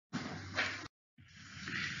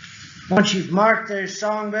Once you've marked those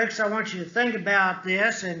songbooks, I want you to think about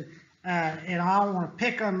this, and I don't want to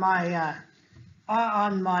pick on my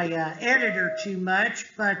editor too much,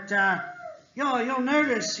 but you'll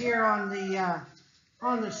notice here on the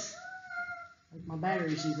my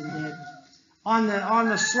battery's even dead. On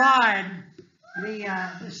the slide,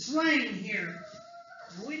 the sling here.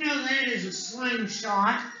 We know that is a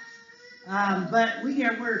slingshot, but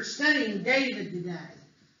we're studying David today.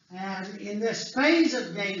 And in this phase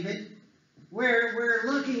of David, we're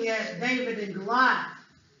looking at David and Goliath.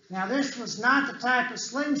 Now, this was not the type of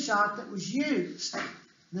slingshot that was used.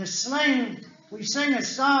 The sling, we sing a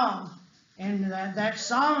song, and that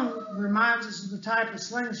song reminds us of the type of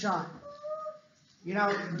slingshot. You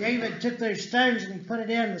know, David took those stones and he put it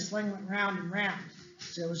in, the sling went round and round.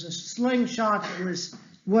 So it was a slingshot that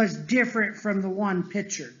was different from the one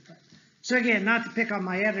pictured. So again, not to pick on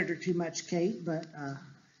my editor too much, Kate, but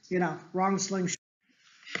wrong slingshot.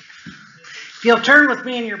 If you'll turn with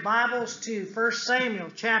me in your Bibles to 1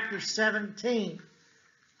 Samuel chapter 17,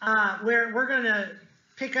 we're going to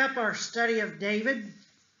pick up our study of David.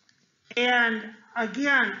 And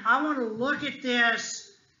again, I want to look at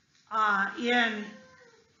this in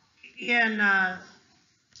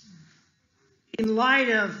light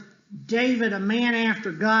of David, a man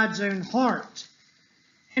after God's own heart.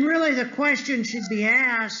 And really the question should be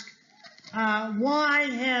asked, why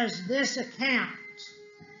has this account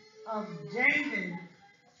of David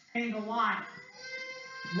and Goliath,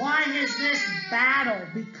 why has this battle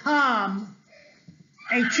become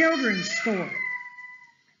a children's story?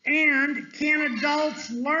 And can adults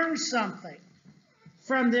learn something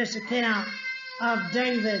from this account of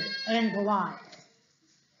David and Goliath?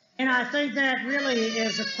 And I think that really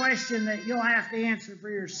is a question that you'll have to answer for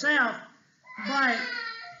yourself. But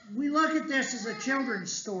we look at this as a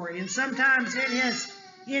children's story, and sometimes it has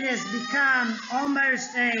become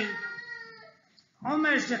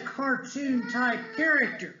almost a cartoon type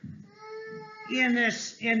character in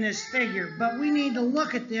this figure. But we need to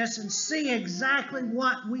look at this and see exactly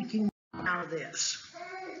what we can get out of this.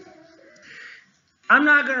 I'm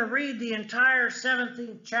not going to read the entire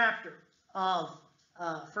 17th chapter of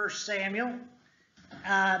 1 Samuel,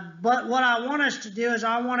 but what I want us to do is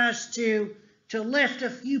I want us to lift a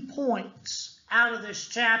few points out of this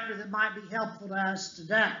chapter that might be helpful to us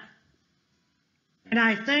today. And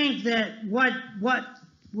I think that what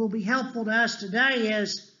will be helpful to us today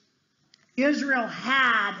is Israel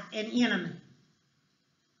had an enemy.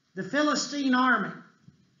 The Philistine army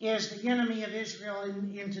is the enemy of Israel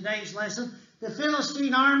in today's lesson. The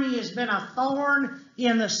Philistine army has been a thorn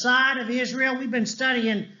in the side of Israel. We've been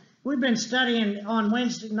studying on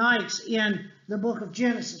Wednesday nights in the book of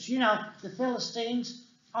Genesis. You know, the Philistines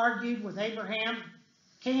argued with Abraham.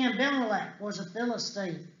 King Abimelech was a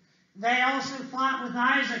Philistine. They also fought with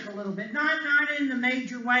Isaac a little bit. Not in the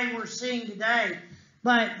major way we're seeing today,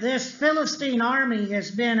 but this Philistine army has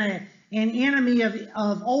been an enemy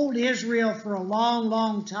of old Israel for a long,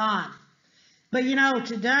 long time. But you know,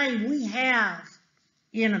 today we have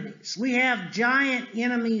enemies. We have giant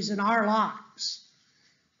enemies in our lives.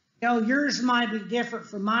 You know, yours might be different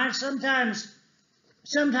from mine. Sometimes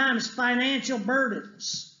financial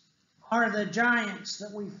burdens are the giants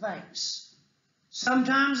that we face.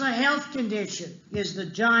 Sometimes a health condition is the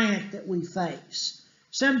giant that we face.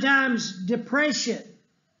 Sometimes depression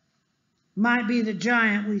might be the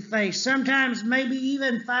giant we face. Sometimes maybe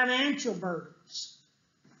even financial burdens.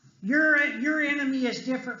 Your enemy is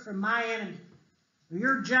different from my enemy.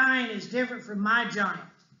 Your giant is different from my giant.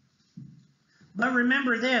 But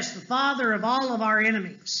remember this, the father of all of our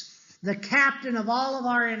enemies, the captain of all of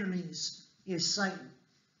our enemies is Satan.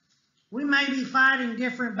 We may be fighting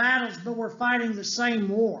different battles, but we're fighting the same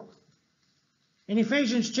war. In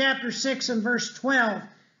Ephesians chapter 6 and verse 12,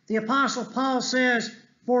 the Apostle Paul says,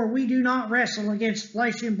 "For we do not wrestle against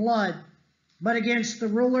flesh and blood, but against the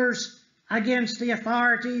rulers, against the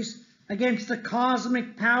authorities, against the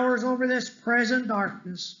cosmic powers over this present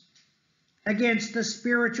darkness, against the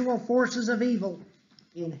spiritual forces of evil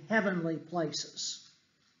in heavenly places."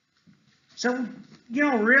 So, you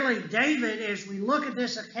know, really, David, as we look at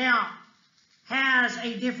this account, has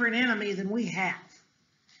a different enemy than we have.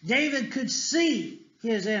 David could see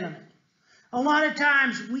his enemy. A lot of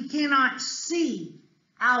times we cannot see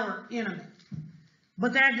our enemy.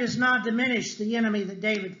 But that does not diminish the enemy that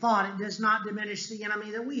David fought. It does not diminish the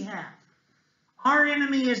enemy that we have. Our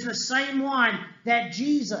enemy is the same one that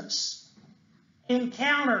Jesus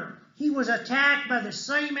encountered. He was attacked by the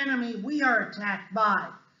same enemy we are attacked by.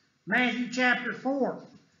 Matthew chapter 4.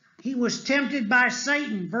 He was tempted by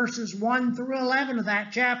Satan, verses 1 through 11 of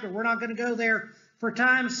that chapter. We're not going to go there for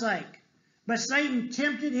time's sake. But Satan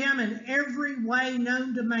tempted him in every way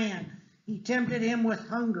known to man. He tempted him with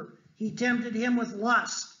hunger. He tempted him with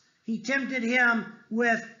lust. He tempted him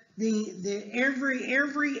with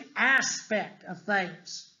every aspect of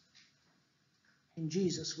things. And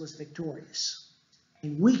Jesus was victorious.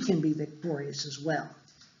 And we can be victorious as well.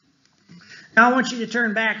 Now I want you to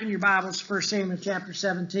turn back in your Bibles, 1 Samuel chapter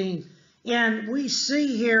 17. And we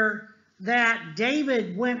see here that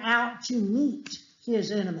David went out to meet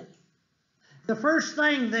his enemy. The first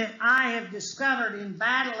thing that I have discovered in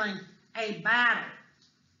battling a battle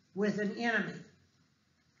with an enemy,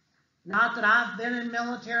 not that I've been in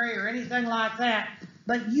military or anything like that,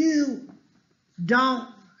 but you don't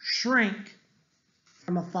shrink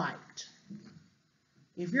from a fight.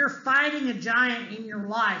 If you're fighting a giant in your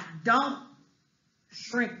life, don't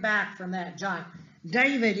shrink back from that giant.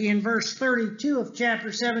 David, in verse 32 of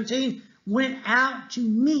chapter 17, went out to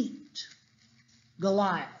meet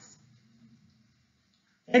Goliath.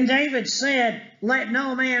 And David said, "Let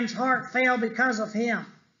no man's heart fail because of him.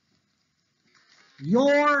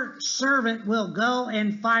 Your servant will go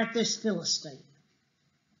and fight this Philistine."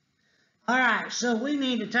 All right, so we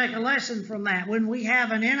need to take a lesson from that. When we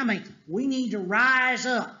have an enemy, we need to rise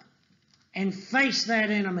up and face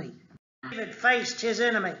that enemy. David faced his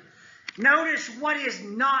enemy. Notice what is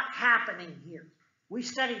not happening here. We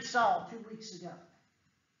studied Saul 2 weeks ago.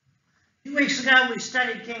 2 weeks ago we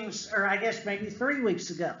studied Kings, or I guess maybe 3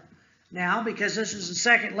 weeks ago now, because this is the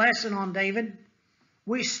second lesson on David.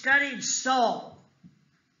 We studied Saul.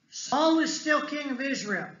 Saul is still king of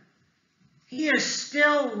Israel. He is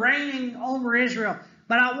still reigning over Israel.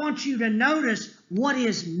 But I want you to notice what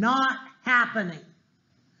is not happening.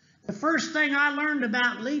 The first thing I learned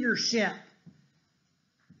about leadership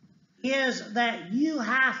is that you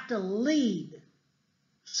have to lead.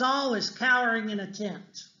 Saul is cowering in a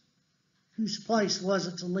tent. Whose place was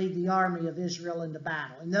it to lead the army of Israel into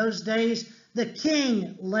battle? In those days, the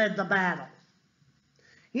king led the battle.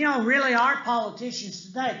 You know, really, our politicians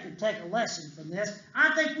today could take a lesson from this.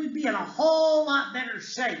 I think we'd be in a whole lot better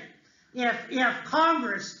shape if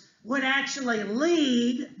Congress would actually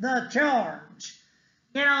lead the charge.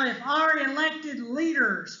 You know, if our elected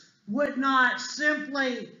leaders would not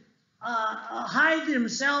simply hide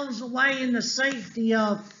themselves away in the safety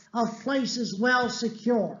of places well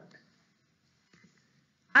secured.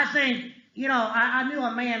 I think, you know, I knew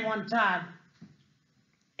a man one time,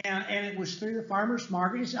 and it was through the farmer's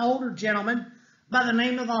market. He's an older gentleman by the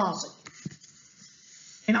name of Ozzie.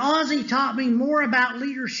 And Ozzie taught me more about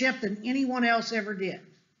leadership than anyone else ever did.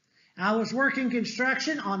 I was working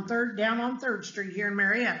construction down on 3rd Street here in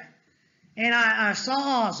Marietta. And I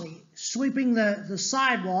saw Ozzie sweeping the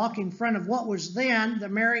sidewalk in front of what was then the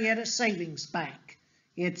Marietta Savings Bank.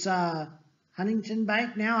 It's Huntington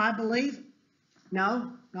Bank now, I believe.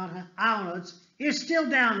 No, I don't know. It's still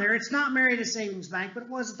down there. It's not Marietta Savings Bank, but it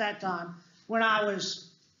was at that time when I was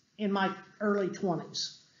in my early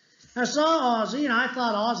 20s. I saw Ozzie, and I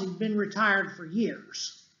thought Ozzie had been retired for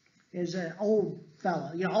years. He's an old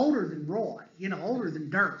fellow, you know, older than Roy, you know, older than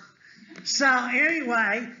Dirk. So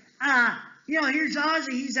anyway, you know, here's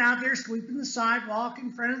Ozzie. He's out there sweeping the sidewalk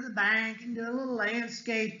in front of the bank and doing a little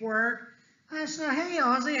landscape work. I said, "Hey,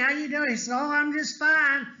 Ozzie, how you doing?" He said, "Oh, I'm just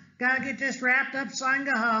fine. Got to get this wrapped up so I can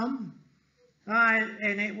go home."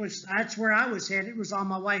 And that's where I was headed. It was on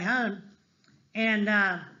my way home. And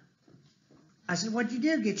I said, "What'd you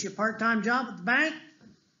do? Get you a part-time job at the bank?"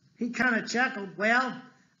 He kind of chuckled. "Well,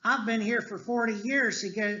 I've been here for 40 years. He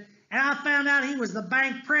goes, and I found out he was the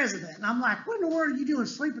bank president. And I'm like, "What in the world are you doing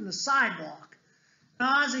sweeping the sidewalk?" And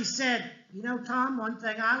Ozzie said, "You know, Tom, one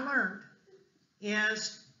thing I learned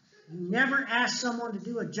is you never ask someone to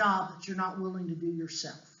do a job that you're not willing to do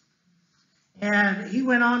yourself." And he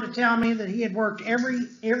went on to tell me that he had worked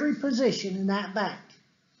every position in that bank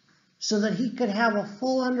so that he could have a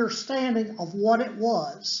full understanding of what it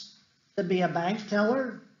was to be a bank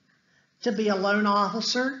teller, to be a loan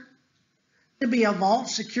officer, to be a vault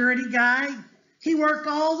security guy. He worked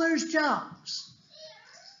all those jobs.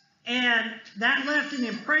 And that left an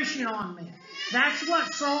impression on me. That's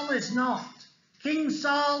what Saul is not. King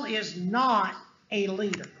Saul is not a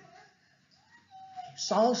leader.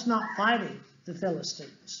 Saul's not fighting the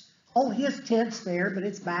Philistines. Oh, his tent's there, but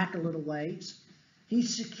it's back a little ways.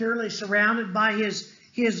 He's securely surrounded by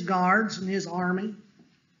his guards and his army.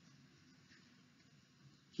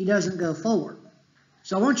 He doesn't go forward.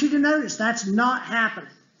 So I want you to notice that's not happening.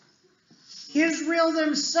 Israel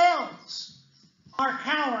themselves are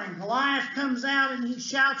cowering. Goliath comes out and he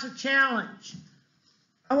shouts a challenge.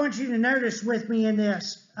 I want you to notice with me in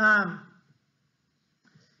this.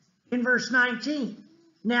 In verse 19,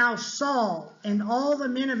 Now Saul and all the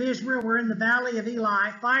men of Israel were in the valley of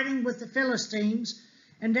Eli, fighting with the Philistines.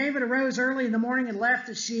 And David arose early in the morning and left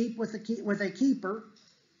the sheep with a keeper,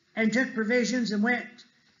 and took provisions and went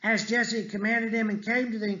as Jesse had commanded him, and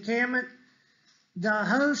came to the encampment. The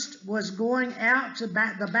host was going out to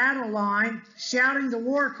the battle line, shouting the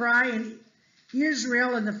war cry, and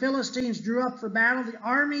Israel and the Philistines drew up for battle, the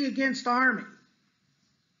army against army.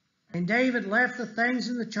 And David left the things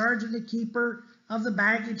in the charge of the keeper of the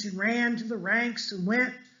baggage, and ran to the ranks, and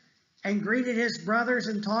went and greeted his brothers,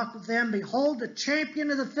 and talked with them. Behold, the champion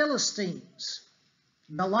of the Philistines,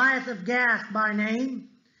 Goliath of Gath by name,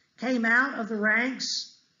 came out of the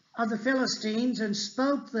ranks of the Philistines, and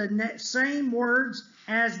spoke the same words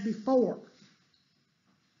as before.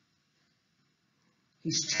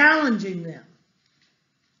 He's challenging them.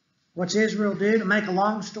 What's Israel do? To make a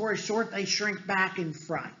long story short, they shrink back in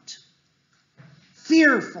fright.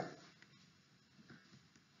 Fearful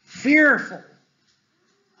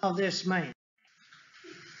of this man.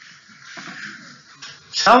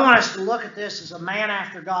 So I want us to look at this as a man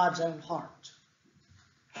after God's own heart.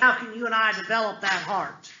 How can you and I develop that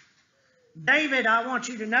heart? David, I want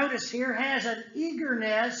you to notice here, has an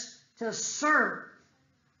eagerness to serve.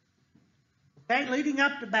 Okay, leading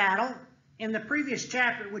up to battle, in the previous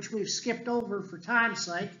chapter, which we've skipped over for time's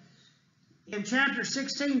sake, in chapter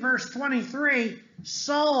 16, verse 23,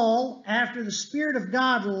 Saul, after the Spirit of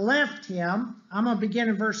God left him, I'm going to begin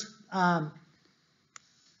in verse,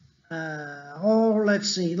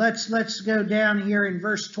 let's see, let's go down here in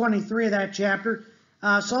verse 23 of that chapter.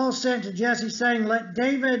 Saul sent to Jesse, saying, let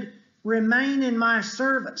David remain in my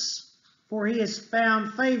service, for he has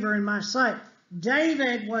found favor in my sight.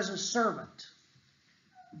 David was a servant.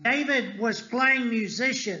 David was playing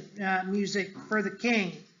music for the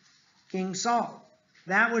king, King Saul.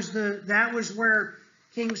 That was where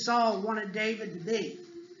King Saul wanted David to be.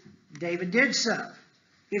 David did so.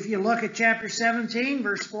 If you look at chapter 17,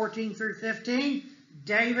 verse 14 through 15,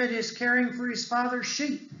 David is caring for his father's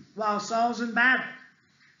sheep while Saul's in battle.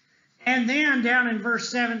 And then down in verse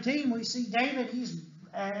 17, we see David,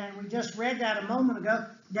 and we just read that a moment ago,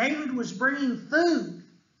 David was bringing food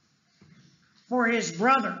for his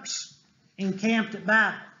brothers encamped at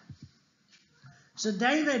battle. So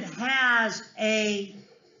David has a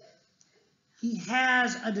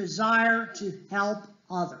desire to help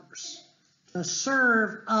others, to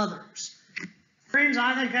serve others. Friends,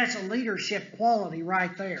 I think that's a leadership quality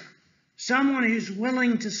right there. Someone who's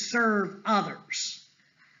willing to serve others.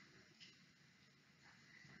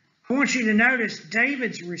 I want you to notice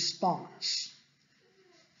David's response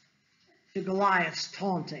to Goliath's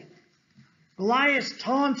taunting. Goliath's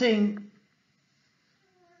taunting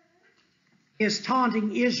is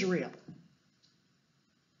taunting Israel.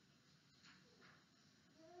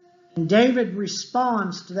 And David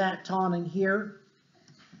responds to that taunting here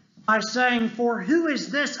by saying, for who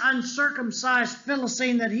is this uncircumcised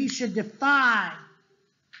Philistine that he should defy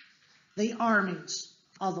the armies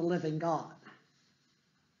of the living God?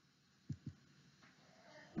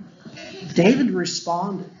 David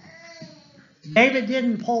responded. David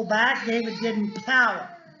didn't pull back. David didn't cower.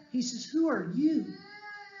 He says, who are you?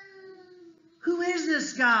 Who is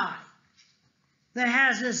this guy that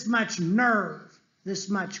has this much nerve, this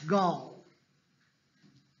much gall?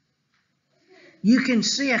 You can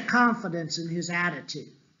see a confidence in his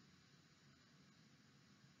attitude.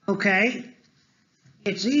 Okay?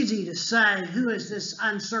 It's easy to say, who is this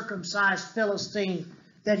uncircumcised Philistine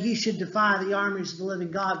that he should defy the armies of the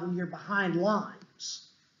living God when you're behind lines?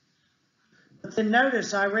 But then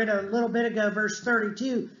notice, I read a little bit ago, verse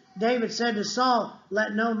 32, David said to Saul,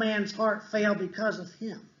 let no man's heart fail because of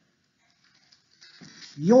him.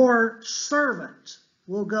 Your servant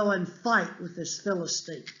will go and fight with this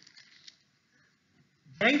Philistine.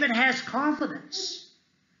 David has confidence.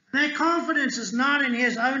 That confidence is not in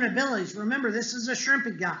his own abilities. Remember, this is a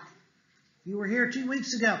shrimpy guy. You were here 2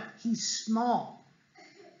 weeks ago. He's small.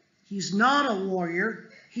 He's not a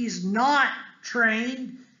warrior. He's not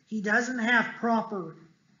trained. He doesn't have proper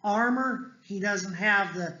armor. He doesn't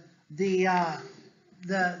have the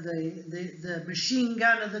machine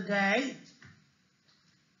gun of the day.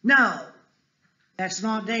 No, that's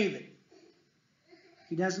not David.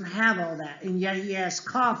 He doesn't have all that, and yet he has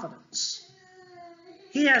confidence.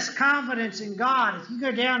 He has confidence in God. If you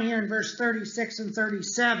go down here in verse 36 and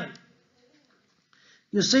 37,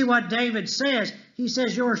 you'll see what David says. He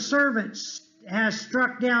says, your servant has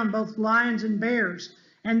struck down both lions and bears,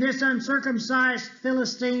 and this uncircumcised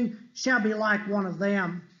Philistine shall be like one of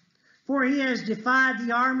them. For he has defied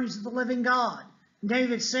the armies of the living God. And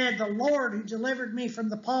David said, the Lord who delivered me from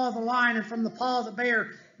the paw of the lion and from the paw of the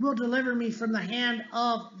bear, will deliver me from the hand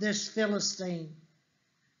of this Philistine.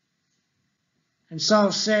 And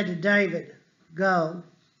Saul said to David, go,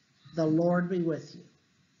 the Lord be with you.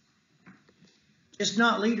 It's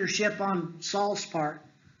not leadership on Saul's part,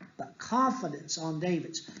 but confidence on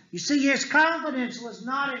David's. You see, his confidence was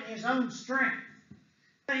not in his own strength,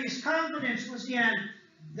 but his confidence was in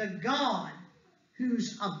the God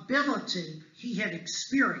whose ability he had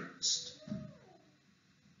experienced.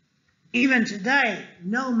 Even today,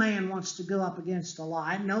 no man wants to go up against a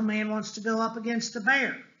lion. No man wants to go up against a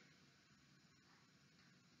bear.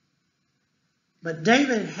 But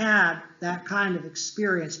David had that kind of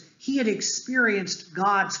experience. He had experienced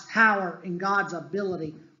God's power and God's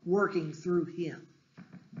ability working through him.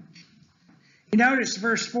 You notice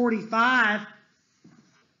verse 45,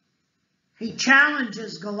 he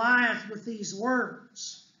challenges Goliath with these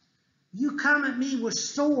words. You come at me with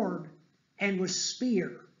sword and with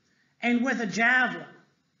spear and with a javelin,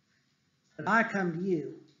 but I come to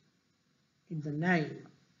you in the name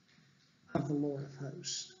of the Lord of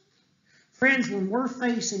hosts. Friends, when we're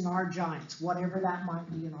facing our giants, whatever that might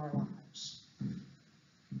be in our lives,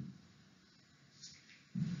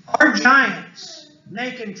 our giants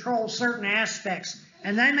may control certain aspects,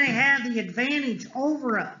 and they may have the advantage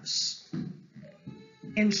over us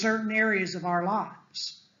in certain areas of our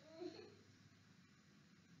lives.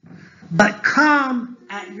 But come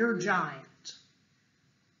at your giant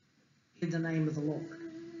in the name of the Lord.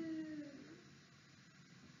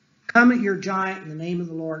 Come at your giant in the name of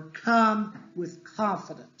the Lord. Come with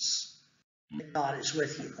confidence that God is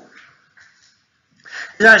with you.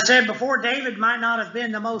 As I said before, David might not have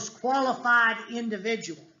been the most qualified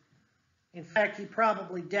individual. In fact, he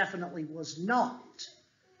probably definitely was not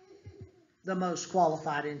the most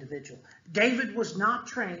qualified individual. David was not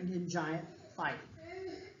trained in giant fighting.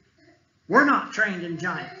 We're not trained in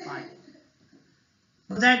giant fighting.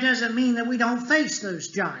 But that doesn't mean that we don't face those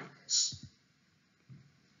giants.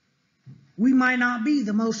 We might not be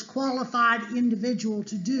the most qualified individual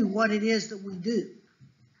to do what it is that we do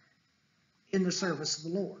in the service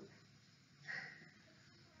of the Lord.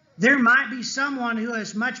 There might be someone who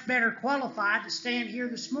is much better qualified to stand here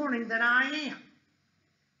this morning than I am.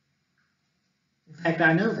 In fact,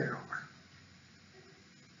 I know there are.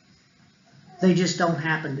 They just don't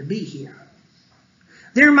happen to be here.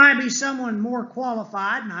 There might be someone more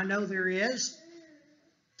qualified, and I know there is,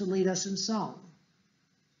 to lead us in song.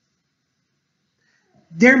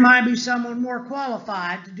 There might be someone more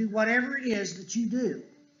qualified to do whatever it is that you do.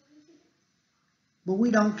 But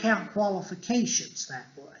we don't count qualifications that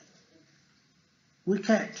way. We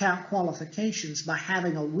can't count qualifications by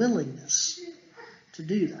having a willingness to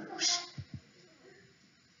do those.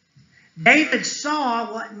 David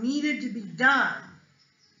saw what needed to be done.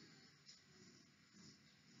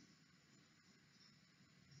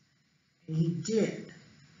 And he did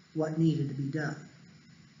what needed to be done.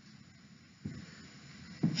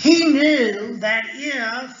 He knew that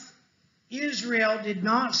if Israel did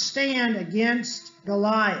not stand against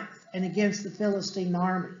Goliath and against the Philistine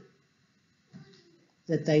army,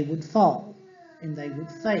 that they would fall and they would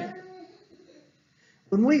fail.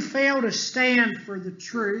 When we fail to stand for the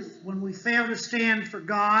truth, when we fail to stand for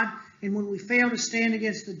God, and when we fail to stand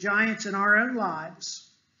against the giants in our own lives,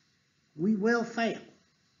 we will fail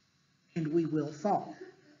and we will fall.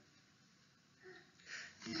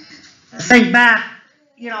 Think back,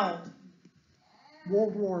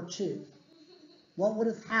 World War II. What would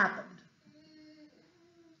have happened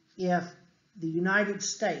if the United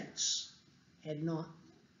States had not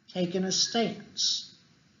taken a stance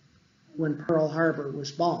when Pearl Harbor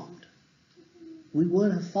was bombed? We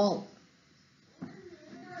would have fallen.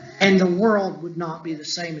 And the world would not be the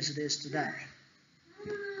same as it is today.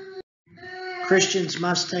 Christians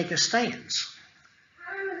must take a stance.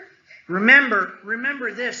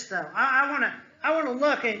 Remember this, though. I want to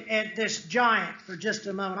look at this giant for just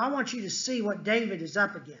a moment. I want you to see what David is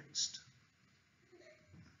up against.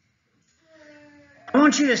 I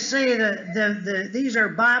want you to see that these are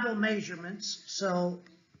Bible measurements, so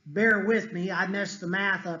bear with me. I messed the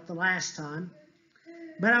math up the last time.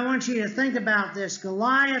 But I want you to think about this.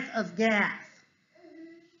 Goliath of Gath,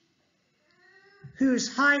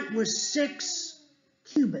 whose height was 6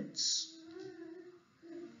 cubits.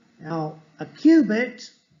 Now, a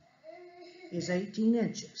cubit is 18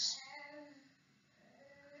 inches.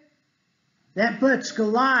 That puts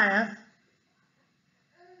Goliath,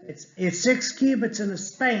 it's 6 cubits in a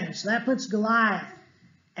span, so that puts Goliath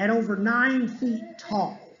at over 9 feet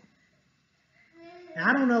tall. Now,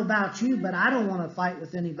 I don't know about you, but I don't want to fight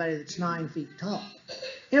with anybody that's 9 feet tall.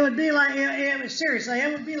 It would be like, seriously,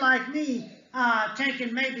 it would be like me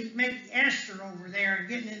taking maybe Esther over there and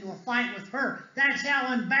getting into a fight with her. That's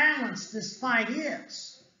how unbalanced this fight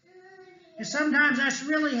is. And sometimes that's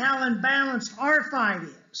really how unbalanced our fight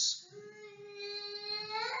is.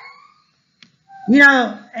 You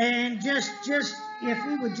know, and just if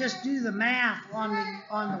we would just do the math on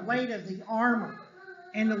the weight of the armor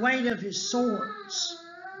and the weight of his swords,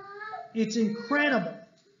 it's incredible.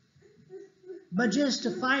 But just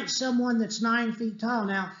to fight someone that's 9 feet tall.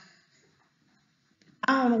 Now,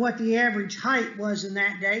 I don't know what the average height was in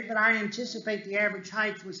that day, but I anticipate the average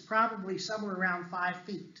height was probably somewhere around 5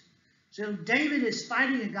 feet. So David is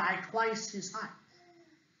fighting a guy twice his height.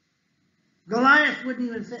 Goliath wouldn't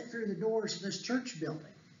even fit through the doors of this church building.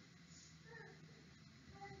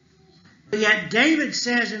 But yet David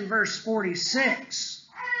says in verse 46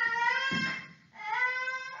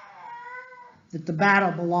 that the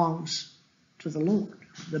battle belongs to the Lord.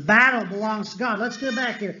 The battle belongs to God. Let's go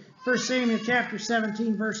back here. 1 Samuel chapter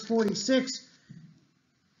 17, verse 46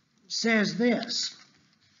 says this.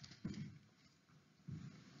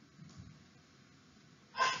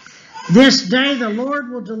 This day the Lord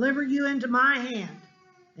will deliver you into my hand,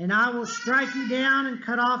 and I will strike you down and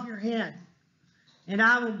cut off your head, and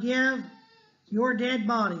I will give your dead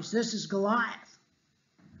bodies. This is Goliath.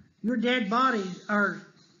 Your dead bodies are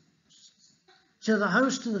to the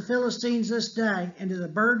host of the Philistines this day, and to the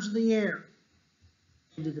birds of the air,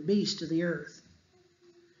 and to the beasts of the earth,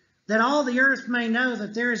 that all the earth may know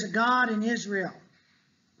that there is a God in Israel.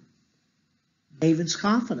 David's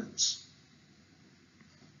confidence.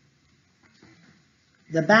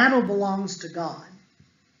 The battle belongs to God,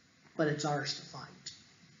 but it's ours to fight.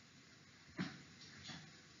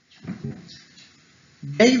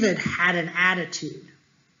 David had an attitude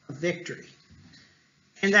of victory.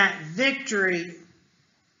 And that victory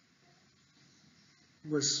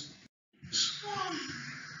was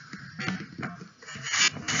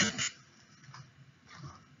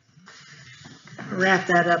wrap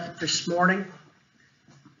that up this morning.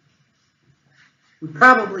 We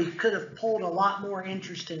probably could have pulled a lot more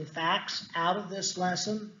interesting facts out of this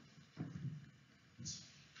lesson.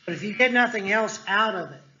 But if you get nothing else out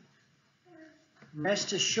of it,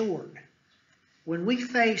 rest assured, when we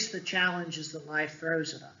face the challenges that life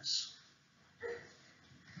throws at us,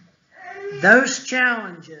 those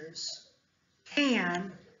challenges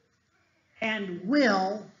can and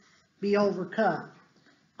will be overcome.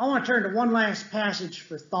 I want to turn to one last passage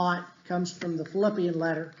for thought. It comes from the Philippian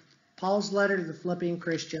letter. Paul's letter to the Philippian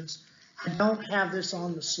Christians. I don't have this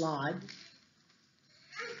on the slide.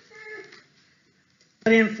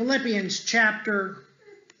 But in Philippians chapter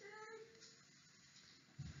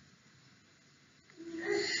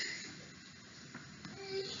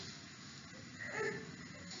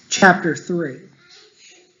 3.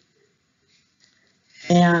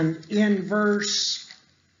 And in verse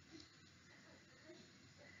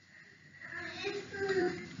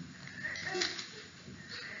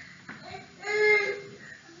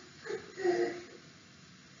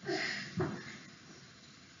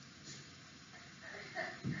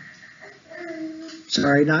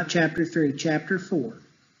 4.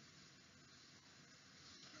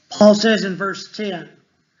 Paul says in verse 10,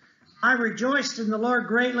 I rejoiced in the Lord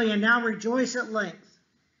greatly, and now rejoice at length.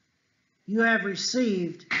 You have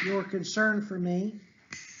received your concern for me.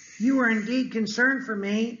 You were indeed concerned for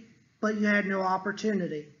me, but you had no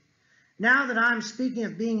opportunity. Now that I am speaking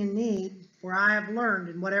of being in need, for I have learned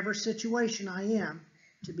in whatever situation I am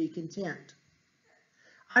to be content.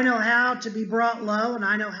 I know how to be brought low, and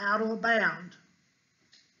I know how to abound.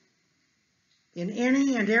 In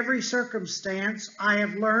any and every circumstance, I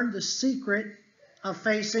have learned the secret of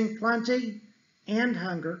facing plenty and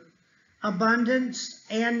hunger, abundance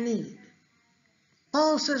and need.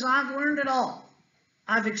 Paul says, I've learned it all.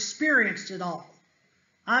 I've experienced it all.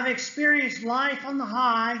 I've experienced life on the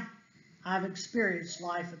high. I've experienced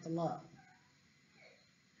life at the low.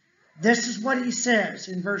 This is what he says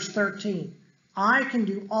in verse 13. I can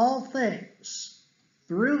do all things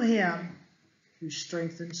through him who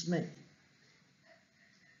strengthens me.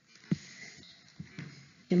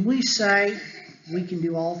 Can we say we can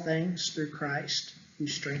do all things through Christ who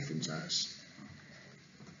strengthens us?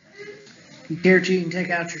 If you care to, you can take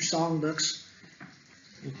out your songbooks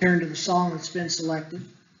and turn to the song that's been selected.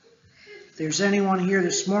 If there's anyone here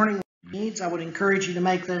this morning who needs, I would encourage you to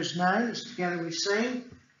make those known as together we sing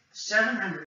 700.